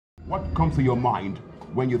What comes to your mind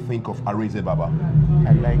when you think of Arinze Baba?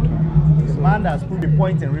 I like him. He's a man that's proved a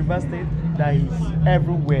point in River State that he's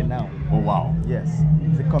everywhere now. Oh wow. Yes.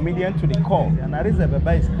 He's a comedian to the core. And Arinze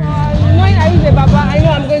Baba is crazy. Knowing Arinze Baba, I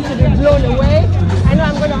know I'm going to be blown away. I know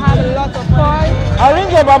I'm going to have a lot of fun.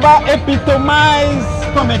 Arinze Baba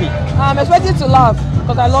epitomizes comedy. I'm expecting to laugh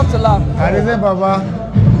because I love to laugh. Arinze Baba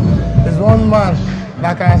is one man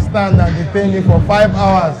that can stand and detain you for 5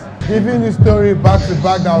 hours, giving you story back to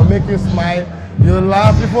back that will make you smile. You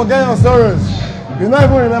laugh, you forget your sorrows. You don't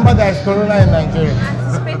even remember there is corona in Nigeria. I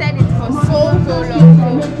anticipated it for so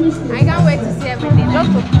long. I can't wait to see everything. Just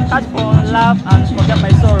to catch fun, laugh, and forget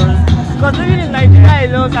my sorrows. Because living in Nigeria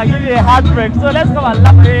alone can give you a heartbreak. So let's come and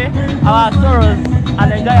laugh away our sorrows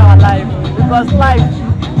and enjoy our life. Because life,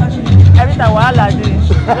 every time we're like this,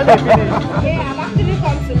 when they finish. Yeah, I've actually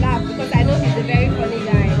come to laugh because I know he's a very funny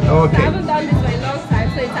guy. Okay. So I haven't done this for a long time,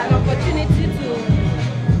 so it's an opportunity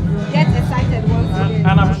to get excited once again.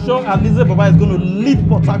 And I'm sure Arinze Baba is going to lead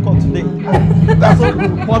Port Harcourt today. That's all.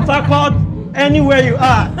 Port Harcourt, anywhere you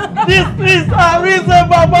are. This is Arinze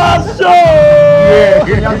Baba's show! Yeah,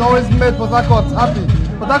 he has always made Port Harcourt happy.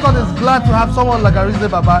 Port Harcourt is glad to have someone like Arinze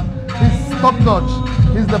Baba. He's top notch.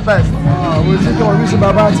 He's the best. We think of Arinze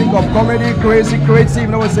Baba, think of comedy, crazy, creative, you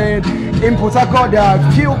know what I'm saying? In Port Harcourt, there are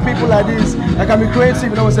few people like this that can be creative,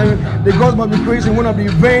 you know what I'm saying? The girls must be crazy in one of the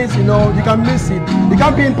events, you know, you can miss it. You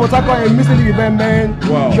can't be in Port Harcourt and missing the event, man.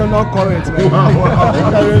 Wow. You're not correct, man.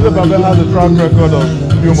 Arinze Baba has a track record of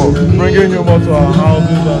humor, bringing humor to our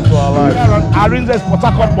houses and to our lives. Arinze is Port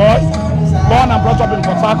Harcourt boy, born and brought up in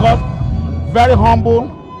Port Harcourt, very humble,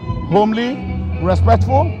 homely,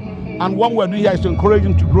 respectful, and what we're doing here is to encourage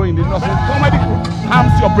him to grow in the industry. Comedy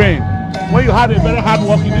calms your brain. When you have a very hard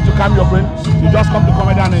work, you need to calm your brain. You just come to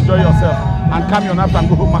comedy and enjoy yourself, and calm your nerves and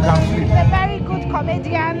go home and sleep. He's a very good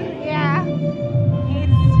comedian, yeah.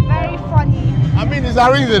 It's very funny. I mean, it's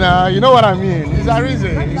Arinze now, you know what I mean? It's Arinze,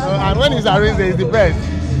 you know, and when it's Arinze, it's the best.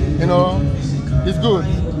 You know, it's good,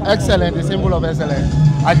 excellent, the symbol of excellence.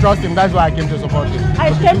 I trust him, that's why I came to support him.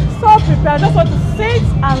 I came so prepared. I just want to sit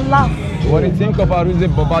and laugh. When you think of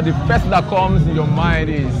Arinze Baba, the first that comes in your mind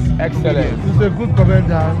is excellence. He's a good comedian,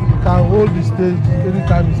 he can hold the stage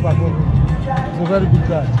anytime he's performing. He's a very good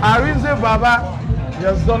guy. Arinze Baba, he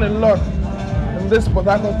has done a lot in this Port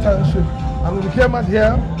Harcourt township. And we came out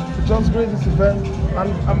here to just grace this event,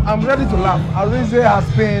 and I'm ready to laugh. Arinze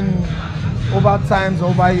has been, over times,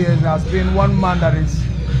 over years, has been one man that is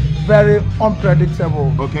very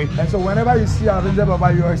unpredictable. Okay. And so whenever you see Arinze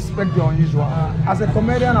Baba, you expect the unusual. As a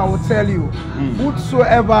comedian, I will tell you,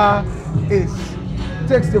 whosoever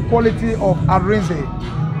takes the quality of Arinze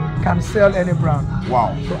can sell any brand.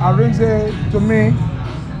 Wow. So Arinze, to me,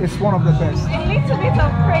 is one of the best. A little bit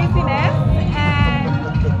of craziness and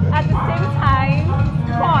at the same time,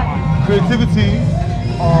 fun. Creativity,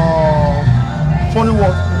 funny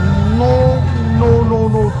work, no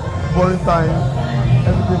boring time.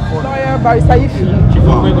 Everything for Lawyer Barrister Ifi. Chief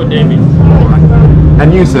of David.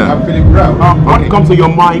 And you, sir? I'm feeling proud. What comes to your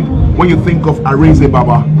mind when you think of Arinze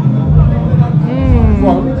Baba?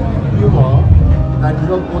 Fun, humor, and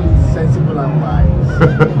not only sensible and wise,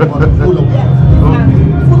 but full of fun.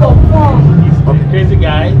 Full of fun. He's a crazy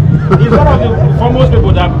guy. He's one of the foremost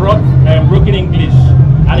people that brought broken English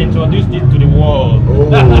and introduced it to the world. Oh.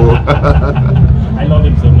 I love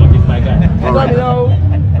him so much. He's my guy.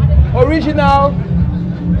 Original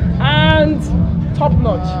and top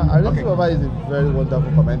notch. Arinze Baba is a very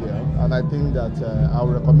wonderful comedian, and I think that I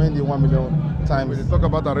will recommend him 1 million times. When you talk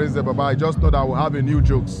about Arinze Baba, I just know that I will have a new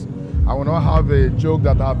jokes. I will not have a joke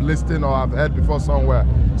that I've listened or I've heard before somewhere.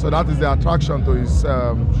 So that is the attraction to his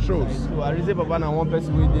shows. So Arinze Baba na one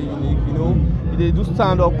person wey dey unique, you know. They do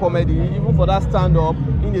stand-up comedy. Even for that stand-up,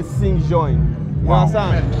 in the sing join. You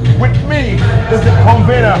understand? With me is the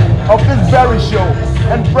convener of this very show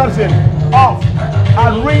and president of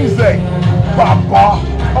Arinze Baba.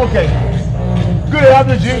 Okay. Good to have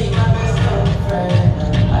you, G.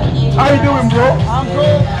 How you doing, bro? I'm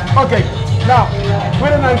good. Okay. Now,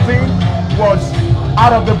 2019 was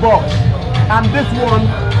out of the box. And this one,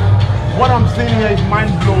 what I'm seeing here is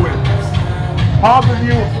mind-blowing. How did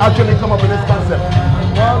you actually come up with this concept?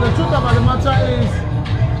 Well, the truth about the matter is,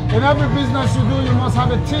 in every business you do, you must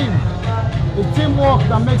have a team. It's teamwork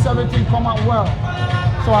that makes everything come out well.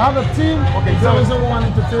 So I have a team. Okay, it's always one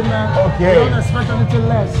entertainment. Okay. You don't expect anything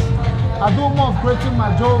less. I do more of creating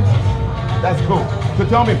my jokes. That's cool. So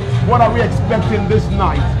tell me, what are we expecting this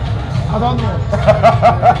night? I don't know.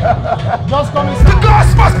 Just come and The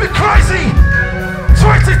gods must be crazy!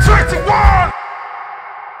 2021!